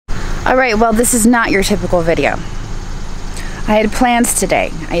Alright, well, this is not your typical video. I had plans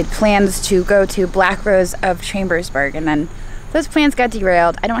today. I had plans to go to Black Rose of Chambersburg, and then those plans got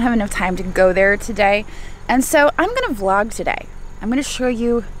derailed. I don't have enough time to go there today, and so I'm gonna vlog today. I'm gonna show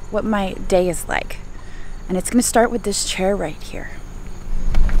you what my day is like, and it's gonna start with this chair right here.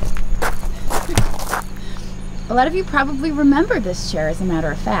 A lot of you probably remember this chair, as a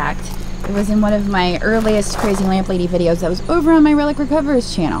matter of fact. It was in one of my earliest Crazy Lamp Lady videos that was over on my Relic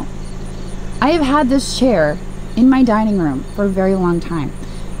Recovers channel. I have had this chair in my dining room for a very long time,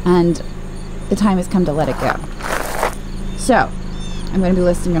 and the time has come to let it go. So, I'm going to be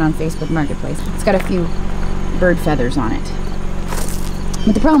listing it on Facebook Marketplace. It's got a few bird feathers on it.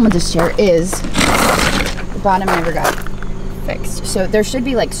 But the problem with this chair is the bottom never got fixed. So there should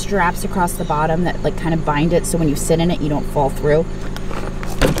be like straps across the bottom that like kind of bind it so when you sit in it you don't fall through.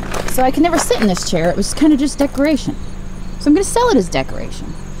 So I can never sit in this chair. It was kind of just decoration. So I'm going to sell it as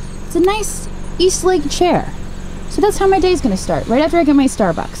decoration. It's a nice East Lake chair. So that's how my day's going to start, right after I get my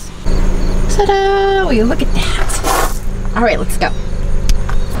Starbucks. Ta-da! Will you look at that? All right, let's go.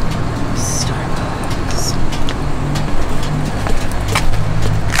 Starbucks.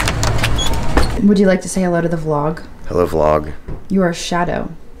 Would you like to say hello to the vlog? Hello, vlog. You are Shadow.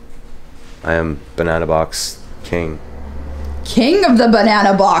 I am Banana Box King. King of the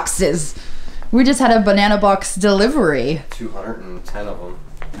banana boxes. We just had a banana box delivery. 210 of them.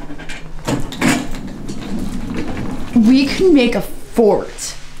 We can make a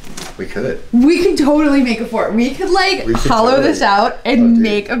fort. We could. We could totally make a fort. We could like hollow this out and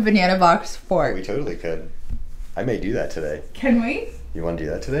make a banana box fort. We totally could. I may do that today. Can we? You want to do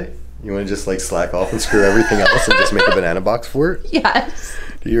that today? You want to just like slack off and screw everything else and just make a banana box fort? Yes.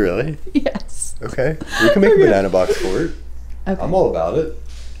 Do you really? Yes. Okay. We can make a banana box fort. Okay. I'm all about it.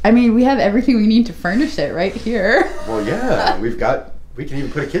 I mean, we have everything we need to furnish it right here. Well, yeah. We can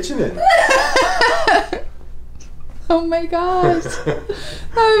even put a kitchen in. Oh my gosh. That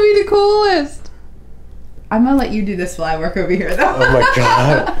would be the coolest. I'm gonna let you do this while I work over here though. Oh my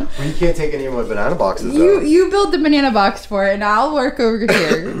god. Well, you can't take any of my banana boxes though. You build the banana box for it and I'll work over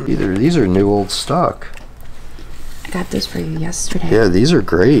here. These are new old stock. I got those for you yesterday. Yeah, these are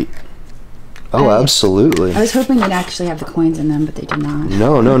great. Oh, absolutely. I was hoping they'd actually have the coins in them, but they did not.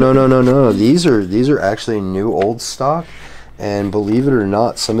 No. These are actually new old stock, and believe it or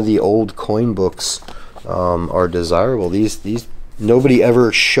not, some of the old coin books are desirable. These nobody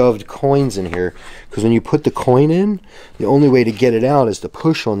ever shoved coins in here, because when you put the coin in, the only way to get it out is to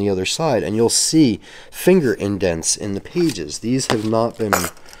push on the other side, and you'll see finger indents in the pages. These have not been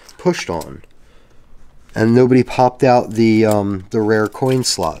pushed on, and nobody popped out the rare coin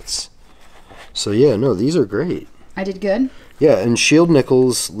slots. So yeah, no, these are great. I did good? Yeah, and Shield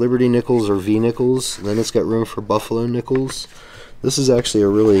nickels, Liberty nickels, or V nickels. Then it's got room for Buffalo nickels. This is actually a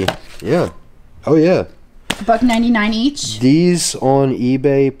really, yeah. Oh yeah. $1.99 each? These on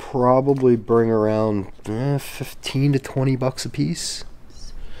eBay probably bring around 15 to 20 bucks a piece.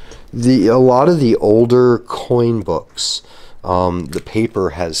 A lot of the older coin books, the paper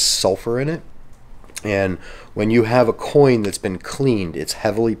has sulfur in it. And when you have a coin that's been cleaned, it's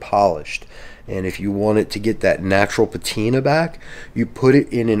heavily polished. And if you want it to get that natural patina back, you put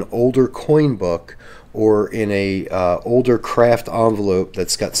it in an older coin book or in a older craft envelope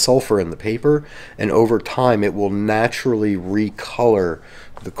that's got sulfur in the paper, and over time it will naturally recolor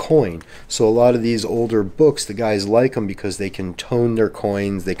the coin. So a lot of these older books, the guys like them because they can tone their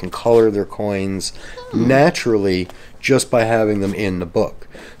coins, they can color their coins naturally just by having them in the book.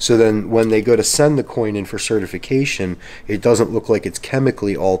 So then when they go to send the coin in for certification, it doesn't look like it's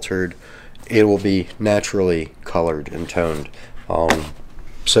chemically altered. It will be naturally colored and toned.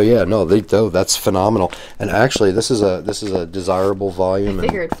 So yeah, no, that's phenomenal. And actually, this is a desirable volume. I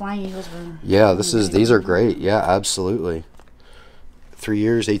figured Flying Eagles were. Yeah, these are great. Yeah, absolutely. 3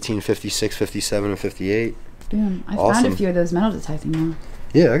 years, 1856, 57, and 58. Boom. I Awesome. found a few of those metal detecting now.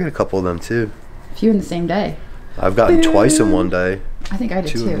 Yeah, I got a couple of them too. A few in the same day. I've gotten twice in one day. I think I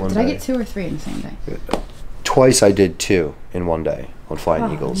did two. Did day. I get 2 or 3 in the same day? Twice I did 2 in one day on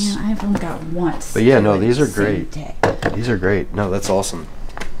Flying Eagles. Man, I've only got once. But yeah, no, these are great. These are great. No, that's awesome.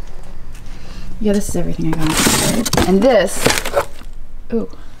 Yeah, this is everything I got. And this, ooh,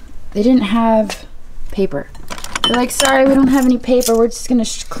 they didn't have paper. They're like, sorry, we don't have any paper. We're just going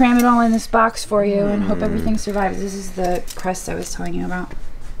to cram it all in this box for you and hope everything survives. This is the crest I was telling you about.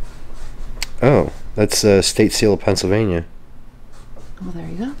 Oh, that's State Seal of Pennsylvania. Well, there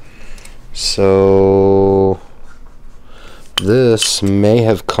you go. So this may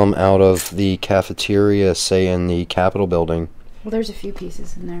have come out of the cafeteria, say in the Capitol building. Well, there's a few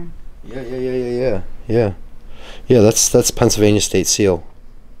pieces in there. Yeah. Yeah, that's Pennsylvania State Seal.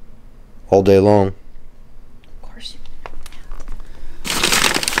 all day long. Of course you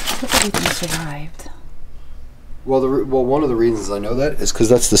hope everything survived. Well, one of the reasons I know that is because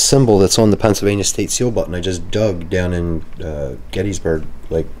that's the symbol that's on the Pennsylvania State Seal button I just dug down in Gettysburg,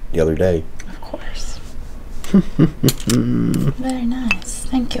 like, the other day. Of course. Very nice.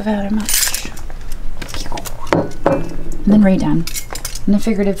 Thank you very much. And then right down. And I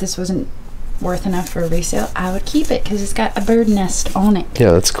figured if this wasn't worth enough for a resale, I would keep it because it's got a bird nest on it.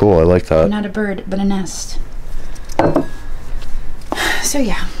 Yeah, that's cool. I like that. Not a bird, but a nest. So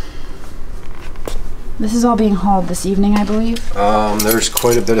yeah. This is all being hauled this evening, I believe. There's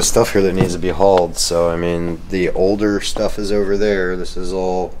quite a bit of stuff here that needs to be hauled. So, I mean, the older stuff is over there. This is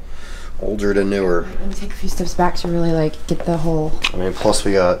all older to newer. Let me take a few steps back to really, like, get the whole... I mean, plus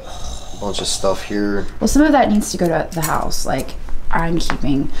we got a bunch of stuff here. Well, some of that needs to go to the house. Like, I'm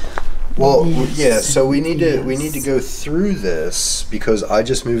keeping... Well, yeah, so we need to go through this because I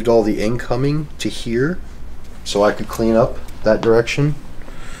just moved all the incoming to here so I could clean up that direction.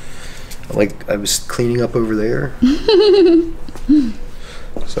 Like I was cleaning up over there.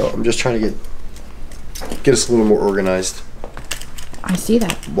 So I'm just trying to get us a little more organized. I see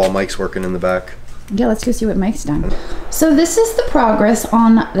that. While Mike's working in the back. Yeah, let's go see what Mike's done. So this is the progress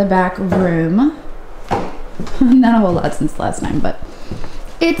on the back room. Not a whole lot since last time, but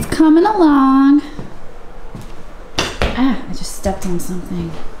it's coming along. Ah, I just stepped on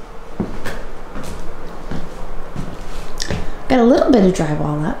something. Got a little bit of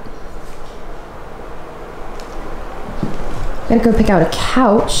drywall up. Gotta go pick out a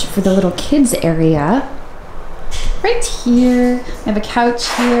couch for the little kids area. Right here. I have a couch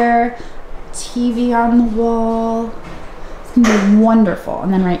here, TV on the wall. It's gonna be wonderful.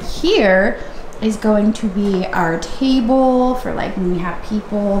 And then right here is going to be our table for like when we have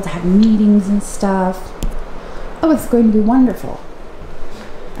people to have meetings and stuff. Oh, it's going to be wonderful.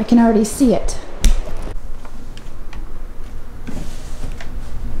 I can already see it.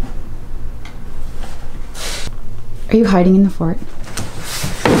 Are you hiding in the fort?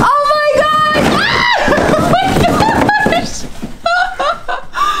 Oh my god! Ah! Oh my gosh!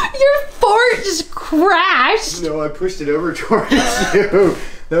 Your fort just crashed! No, I pushed it over towards you.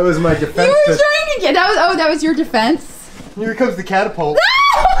 That was my defense. You were trying to get that was your defense? Here comes the catapult.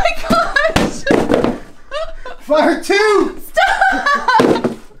 Oh my gosh! Fire 2!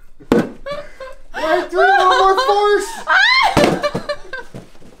 Stop! Fire 3, a little more force! Ah!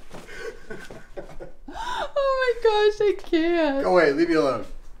 Oh my gosh, I can't. Go away, leave me alone.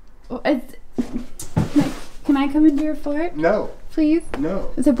 Can I come into your fort? No. Please?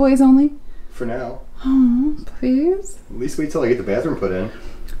 No. Is it boys only? For now. Oh, please? At least wait till I get the bathroom put in.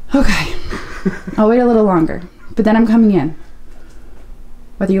 Okay. I'll wait a little longer. But then I'm coming in.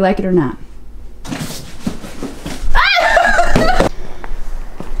 Whether you like it or not.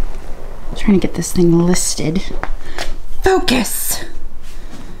 Trying to get this thing listed. Focus!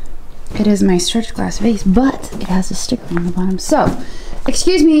 It is my stretch glass vase, but it has a sticker on the bottom. So,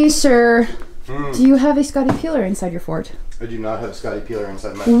 excuse me, sir. Do you have a Scotty Peeler inside your fort? I do not have a Scotty Peeler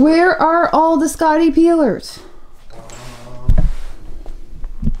inside my fort. Where are all the Scotty Peelers?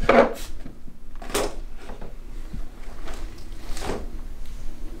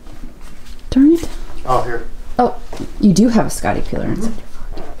 Darn it. Oh, here. Oh, you do have a Scotty Peeler inside your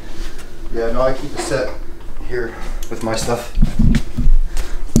fort. Yeah, no, I keep a set here with my stuff.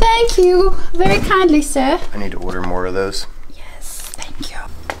 Thank you very kindly, sir. I need to order more of those. Yes, thank you.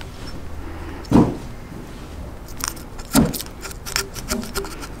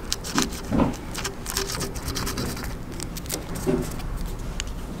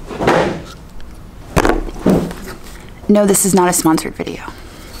 No, this is not a sponsored video.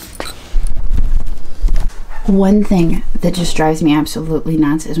 One thing that just drives me absolutely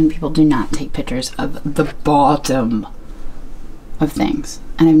nuts is when people do not take pictures of the bottom of things.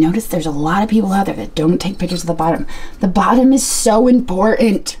 And I've noticed there's a lot of people out there that don't take pictures of the bottom. The bottom is so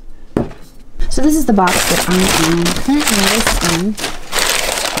important. So this is the box that I am currently listing.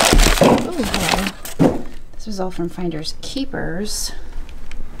 Oh, hello. This was all from Finders Keepers.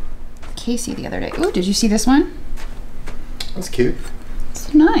 Casey the other day. Oh, did you see this one? That's cute.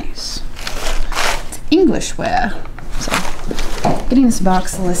 It's nice. It's English wear. So, getting this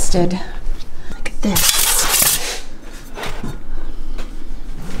box listed. Look at this.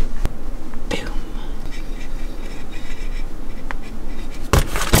 Boom.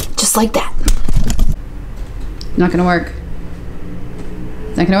 Just like that. Not gonna work.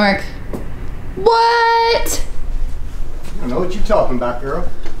 It's not gonna work. What? I don't know what you're talking about, girl.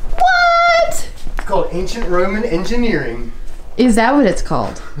 What? It's called Ancient Roman Engineering. Is that what it's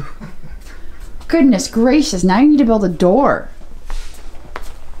called? Goodness gracious, now you need to build a door.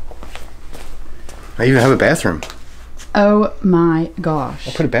 I even have a bathroom. Oh my gosh.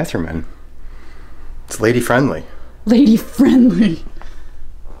 I'll put a bathroom in. It's lady friendly. Lady friendly.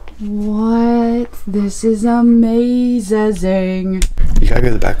 What? This is amazing. You gotta go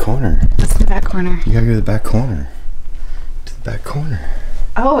to the back corner. What's the back corner? You gotta go to the back corner. To the back corner.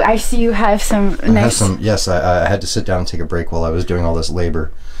 Oh, I see you have some nice... Yes, I had to sit down and take a break while I was doing all this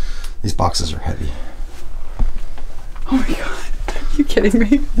labor. These boxes are heavy. Oh my god. Are you kidding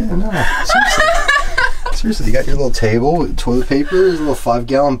me? Yeah, no. Seriously. Seriously, you got your little table with toilet paper, there's a little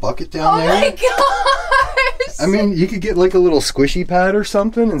 5-gallon bucket down there. Oh my gosh! I mean, you could get like a little squishy pad or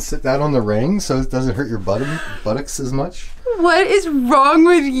something and sit that on the ring so it doesn't hurt your buttocks as much. What is wrong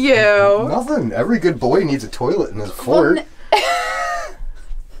with you? Nothing. Every good boy needs a toilet in his fort.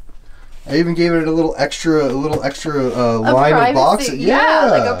 I even gave it a little extra line of boxes. Yeah,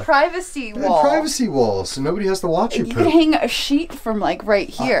 like a privacy wall. A privacy wall, so nobody has to watch you poop. You could hang a sheet from like right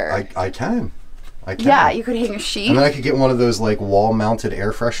here. I can. Yeah, you could hang a sheet. And then I could get one of those like wall-mounted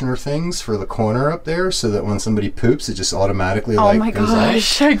air freshener things for the corner up there, so that when somebody poops, it just automatically goes out. Oh my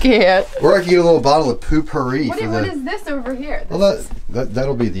gosh, I can't. Or I could get a little bottle of Poop-Hurry. What is this over here? Well,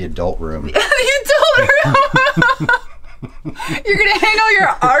 that'll be the adult room. The adult room. You're gonna hang all your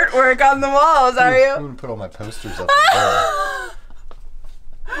artwork on the walls, are you? I'm gonna put all my posters up there.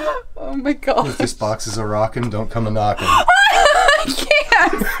 Oh my god. If this box is a rockin', don't come a knockin'. I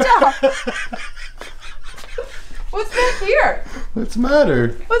can't stop. What's back here? What's the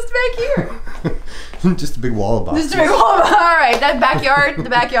matter? What's back here? Just a big wall of boxes. Just a big wall of, all right, the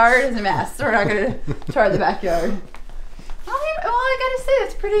backyard is a mess. We're not gonna try the backyard. Well, I gotta say,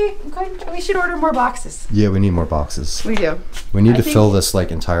 it's pretty good. We should order more boxes. Yeah, we need more boxes. We do. We need to fill this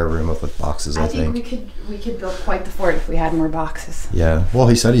like entire room up with boxes, I think. we could build quite the fort if we had more boxes. Yeah. Well,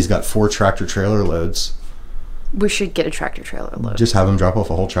 he said he's got 4 tractor trailer loads. We should get a tractor trailer load. Just have him drop off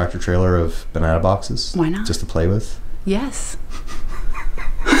a whole tractor trailer of banana boxes. Why not? Just to play with. Yes.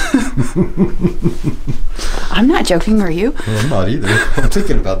 I'm not joking, are you? Well, I'm not either. I'm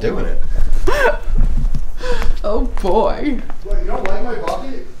thinking about doing it. Oh boy. What, you don't like my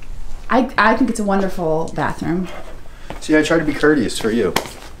bucket? I think it's a wonderful bathroom. See, I try to be courteous for you.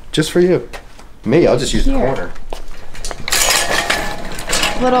 Just for you. Me, I'll just use the corner.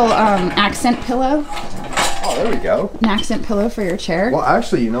 Little accent pillow. Oh, there we go. An accent pillow for your chair. Well,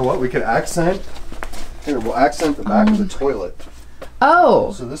 actually, you know what? We could accent. Here, we'll accent the back of the toilet.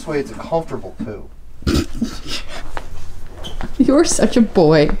 Oh. So this way it's a comfortable poo. You're such a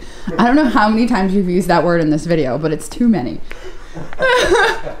boy. I don't know how many times you've used that word in this video, but it's too many.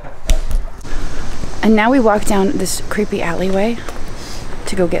 And now we walk down this creepy alleyway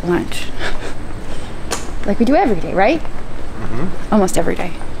to go get lunch. Like we do every day, right? Mm-hmm. Almost every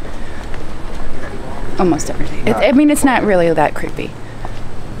day. Almost every day. I mean, it's not really that creepy.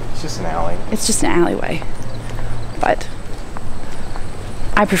 It's just an alley. It's just an alleyway. But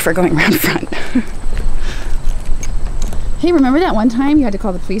I prefer going around front. Hey, remember that one time you had to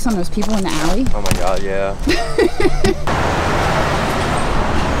call the police on those people in the alley? Oh my god, yeah.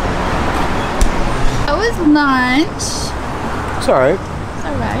 That was lunch. It's alright. It's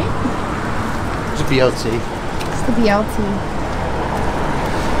alright. It's a BLT. It's the BLT.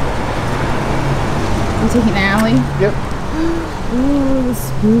 You taking the alley? Yep. Ooh, the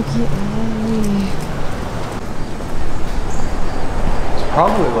spooky alley. It's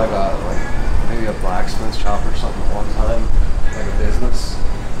probably like maybe a blacksmith shop or something at one time. Like a business.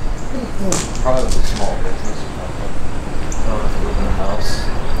 Pretty cool. Probably like a small business or something. I don't know if it was in a house.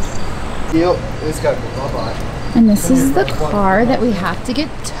 Yep, it's got to go. Bye-bye. And this is the car that we have to get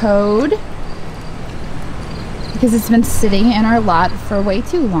towed because it's been sitting in our lot for way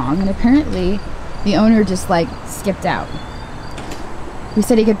too long, and apparently the owner just like skipped out. We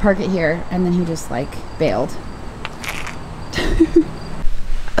said he could park it here, and then he just like bailed.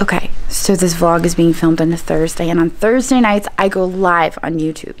 Okay, so this vlog is being filmed on a Thursday, and on Thursday nights I go live on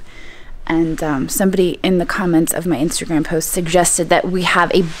YouTube. And somebody in the comments of my Instagram post suggested that we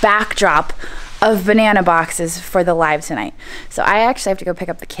have a backdrop of banana boxes for the live tonight. So I actually have to go pick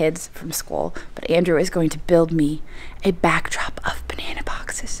up the kids from school, but Andrew is going to build me a backdrop of banana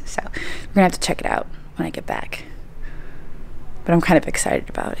boxes. So we're gonna have to check it out when I get back. But I'm kind of excited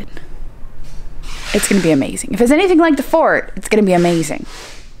about it. It's gonna be amazing. If it's anything like the fort, it's gonna be amazing.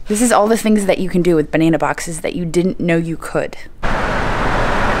 This is all the things that you can do with banana boxes that you didn't know you could.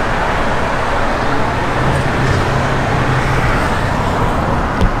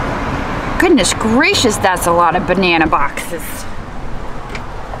 Goodness gracious, that's a lot of banana boxes.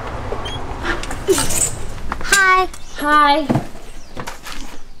 Hi. Hi.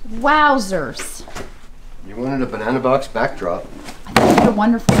 Wowzers. You wanted a banana box backdrop. I think you did a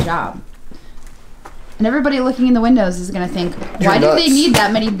wonderful job. And everybody looking in the windows is gonna think, why do they need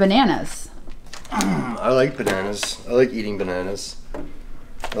that many bananas? I like bananas. I like eating bananas.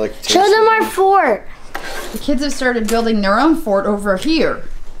 I like Show them our fort. The kids have started building their own fort over here.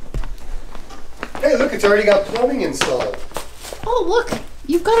 Hey, look, it's already got plumbing installed. Oh, look,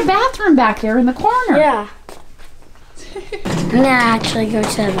 you've got a bathroom back there in the corner. Yeah. I'm gonna actually go to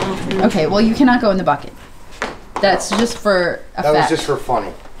the bathroom. Okay, well, you cannot go in the bucket. That's just for effect. That was just for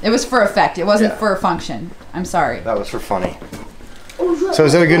funny. It was for effect. It wasn't for a function. I'm sorry. That was for funny. So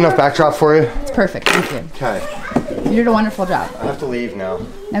is that a good enough backdrop for you? It's perfect. Thank you. Okay. You did a wonderful job. I have to leave now.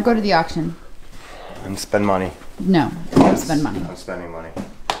 Now go to the auction. And spend money. No, don't spend money. I'm spending money.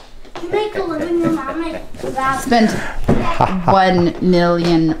 Make a living room out of my bathroom. Spend $1.2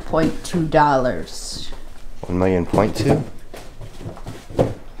 million. $1.2 million?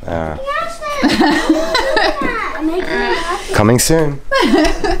 Coming soon.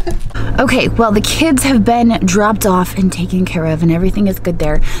 Okay, well, the kids have been dropped off and taken care of, and everything is good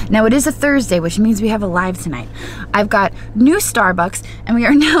there. Now, it is a Thursday, which means we have a live tonight. I've got new Starbucks, and we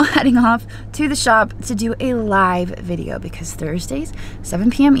are now heading off to the shop to do a live video, because Thursdays, 7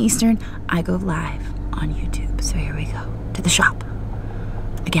 p.m. Eastern, I go live on YouTube. So here we go, to the shop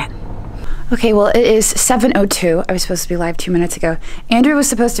again. Okay, well, it is 7:02. I was supposed to be live 2 minutes ago. Andrew was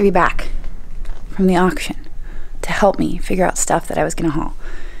supposed to be back from the auction to help me figure out stuff that I was gonna haul.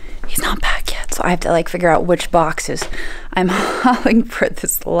 He's not back yet, so I have to like figure out which boxes I'm hauling for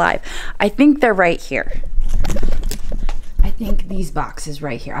this live. I think they're right here. I think these boxes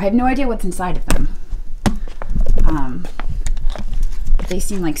right here. I have no idea what's inside of them. They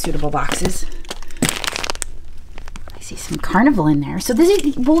seem like suitable boxes. I see some Carnival in there. So this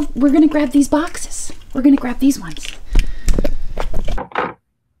is, well, we're gonna grab these boxes. We're gonna grab these ones.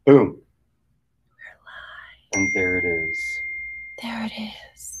 Boom. And there it is. There it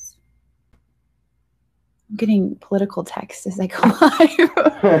is. I'm getting political text as I go live.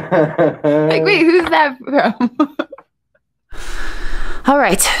 Like, wait, who's that from? All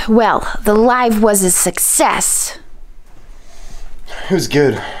right. Well, the live was a success. It was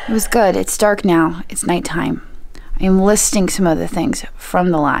good. It was good. It's dark now. It's nighttime. I am listing some of the things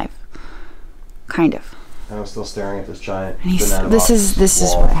from the live. Kind of. And I'm still staring at this giant banana box. This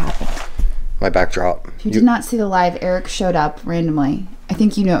is what happened. My backdrop. If you did not see the live, Eric showed up randomly. I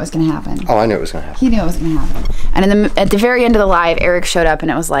think you knew it was going to happen. Oh, I knew it was going to happen. He knew it was going to happen. And at the very end of the live, Eric showed up,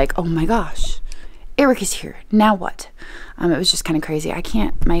 and it was like, oh my gosh, Eric is here. Now what? It was just kind of crazy. I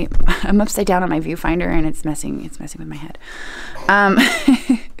can't. I'm upside down on my viewfinder, and it's messing with my head.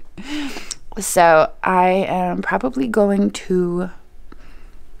 So I am probably going to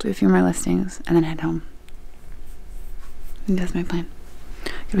do a few more listings and then head home. I think that's my plan.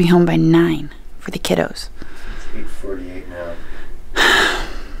 Gonna be home by 9 for the kiddos. It's 8:48 now.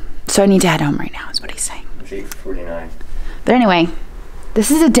 So I need to head home right now, is what he's saying. It's 8:49. But anyway, this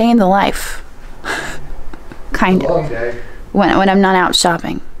is a day in the life. Kind of. Long day. When I'm not out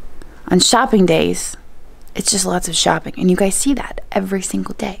shopping. On shopping days, it's just lots of shopping. And you guys see that every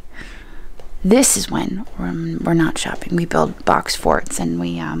single day. This is when we're not shopping. We build box forts and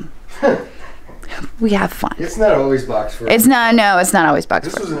we have fun. It's not always box forts. It's not always box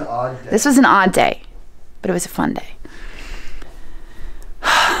forts. This was an odd day. This was an odd day, but it was a fun day.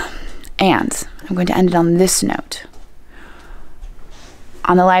 And I'm going to end it on this note.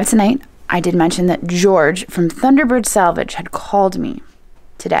 On the live tonight, I did mention that George from Thunderbird Salvage had called me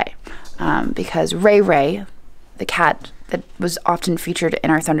today because Ray, the cat that was often featured in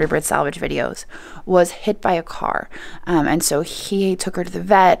our Thunderbird Salvage videos, was hit by a car. And so he took her to the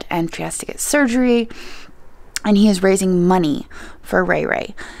vet and she has to get surgery. And he is raising money for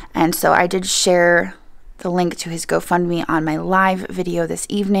Ray. And so I did share the link to his GoFundMe on my live video this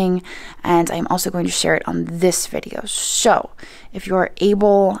evening. And I'm also going to share it on this video. So if you're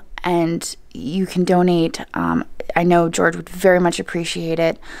able and you can donate, I know George would very much appreciate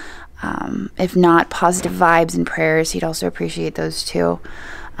it. If not, positive vibes and prayers, he'd also appreciate those too.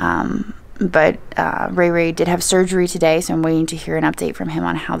 But Ray did have surgery today, so I'm waiting to hear an update from him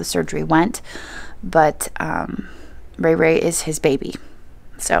on how the surgery went. But Ray is his baby.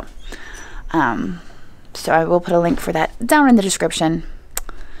 So I will put a link for that down in the description.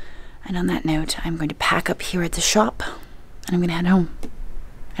 And on that note, I'm going to pack up here at the shop, and I'm going to head home.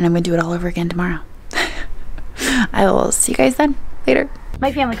 And I'm going to do it all over again tomorrow. I will see you guys then. Later.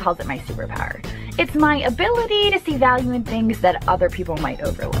 My family calls it my superpower. It's my ability to see value in things that other people might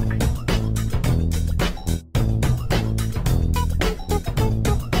overlook.